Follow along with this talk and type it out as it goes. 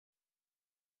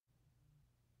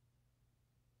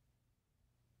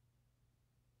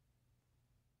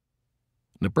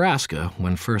Nebraska,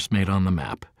 when first made on the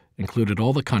map, included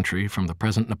all the country from the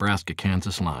present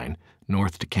Nebraska-Kansas line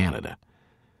north to Canada.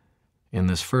 In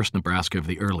this first Nebraska of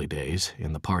the early days,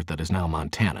 in the part that is now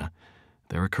Montana,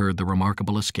 there occurred the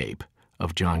remarkable escape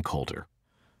of John Colter.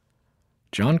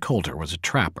 John Colter was a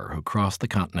trapper who crossed the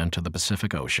continent to the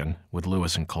Pacific Ocean with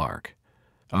Lewis and Clark.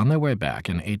 On their way back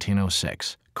in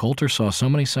 1806, Colter saw so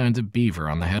many signs of beaver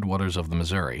on the headwaters of the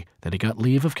Missouri that he got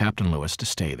leave of Captain Lewis to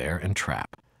stay there and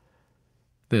trap.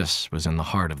 This was in the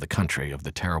heart of the country of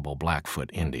the terrible Blackfoot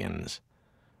Indians.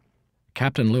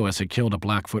 Captain Lewis had killed a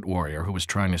Blackfoot warrior who was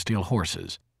trying to steal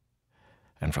horses,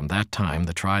 and from that time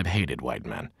the tribe hated white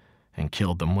men and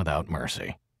killed them without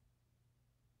mercy.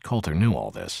 Colter knew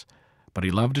all this, but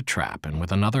he loved to trap, and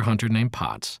with another hunter named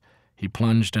Potts, he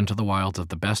plunged into the wilds of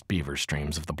the best beaver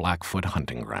streams of the Blackfoot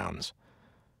hunting grounds.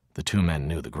 The two men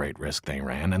knew the great risk they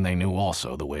ran, and they knew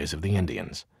also the ways of the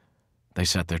Indians. They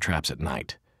set their traps at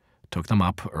night, took them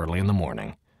up early in the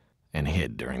morning, and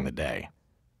hid during the day.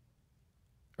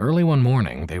 Early one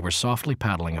morning, they were softly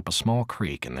paddling up a small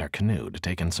creek in their canoe to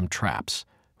take in some traps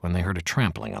when they heard a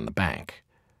trampling on the bank.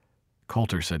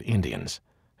 Colter said Indians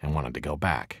and wanted to go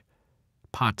back.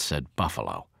 Potts said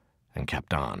buffalo and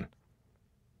kept on.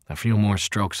 A few more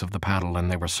strokes of the paddle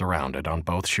and they were surrounded on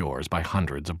both shores by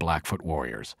hundreds of Blackfoot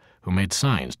warriors who made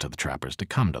signs to the trappers to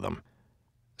come to them.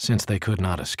 Since they could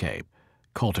not escape,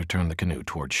 Colter turned the canoe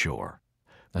toward shore.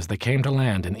 As they came to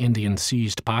land, an Indian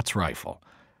seized Potts' rifle,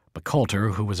 but Colter,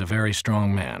 who was a very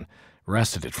strong man,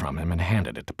 wrested it from him and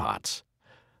handed it to Potts.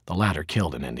 The latter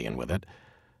killed an Indian with it,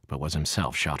 but was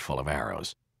himself shot full of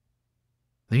arrows.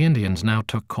 The Indians now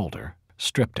took Colter,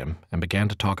 stripped him, and began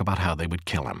to talk about how they would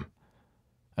kill him.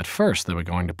 At first they were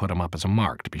going to put him up as a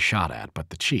mark to be shot at, but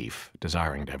the chief,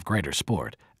 desiring to have greater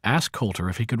sport, asked Colter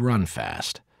if he could run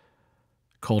fast.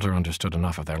 Colter understood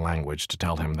enough of their language to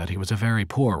tell him that he was a very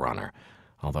poor runner,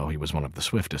 although he was one of the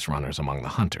swiftest runners among the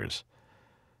hunters.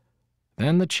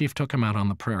 Then the chief took him out on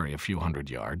the prairie a few hundred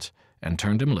yards and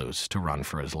turned him loose to run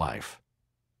for his life.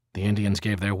 The Indians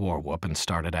gave their war whoop and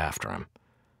started after him.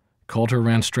 Colter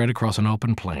ran straight across an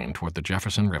open plain toward the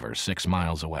Jefferson River 6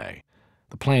 miles away.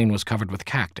 The plain was covered with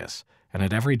cactus, and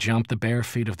at every jump the bare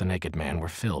feet of the naked man were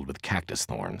filled with cactus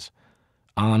thorns.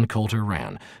 On Colter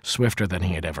ran, swifter than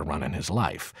he had ever run in his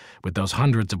life, with those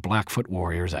hundreds of Blackfoot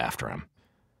warriors after him.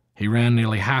 He ran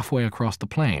nearly halfway across the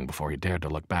plain before he dared to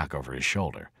look back over his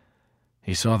shoulder.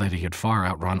 He saw that he had far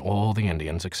outrun all the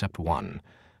Indians except one,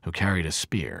 who carried a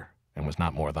spear and was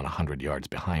not more than 100 yards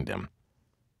behind him.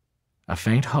 A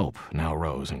faint hope now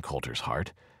rose in Colter's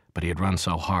heart, but he had run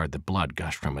so hard that blood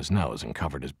gushed from his nose and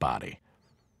covered his body.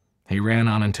 He ran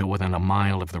on until within a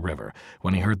mile of the river,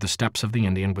 when he heard the steps of the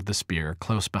Indian with the spear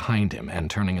close behind him and,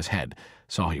 turning his head,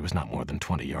 saw he was not more than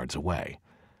 20 yards away.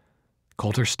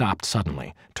 Colter stopped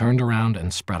suddenly, turned around,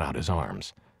 and spread out his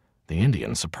arms. The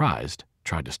Indian, surprised,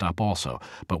 tried to stop also,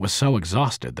 but was so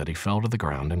exhausted that he fell to the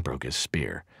ground and broke his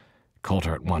spear.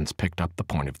 Colter at once picked up the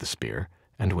point of the spear,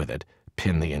 and with it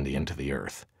pinned the Indian to the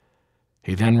earth.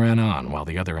 He then ran on while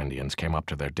the other Indians came up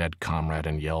to their dead comrade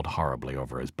and yelled horribly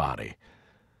over his body.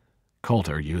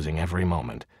 Colter, using every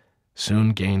moment,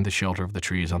 soon gained the shelter of the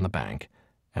trees on the bank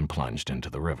and plunged into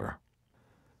the river.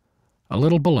 A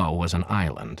little below was an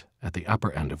island, at the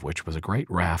upper end of which was a great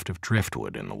raft of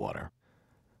driftwood in the water.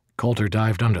 Colter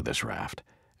dived under this raft,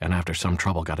 and after some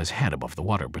trouble got his head above the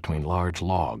water between large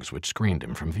logs which screened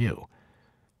him from view.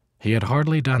 He had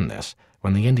hardly done this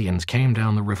when the Indians came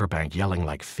down the riverbank yelling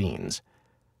like fiends.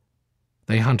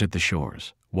 They hunted the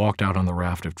shores, walked out on the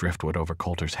raft of driftwood over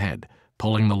Colter's head,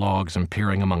 pulling the logs and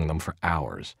peering among them for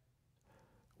hours.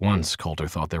 Once Colter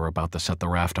thought they were about to set the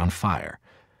raft on fire.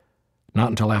 Not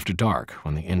until after dark,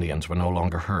 when the Indians were no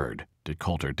longer heard, did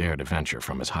Colter dare to venture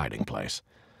from his hiding place.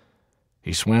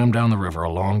 He swam down the river a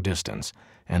long distance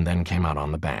and then came out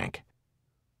on the bank.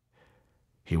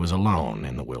 He was alone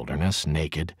in the wilderness,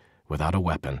 naked, without a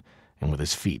weapon, and with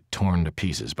his feet torn to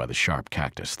pieces by the sharp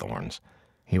cactus thorns.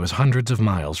 He was hundreds of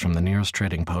miles from the nearest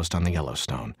trading post on the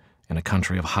Yellowstone, in a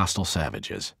country of hostile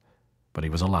savages, but he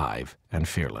was alive and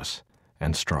fearless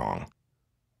and strong.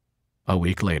 A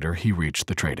week later he reached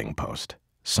the trading post,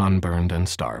 sunburned and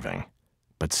starving,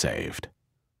 but saved.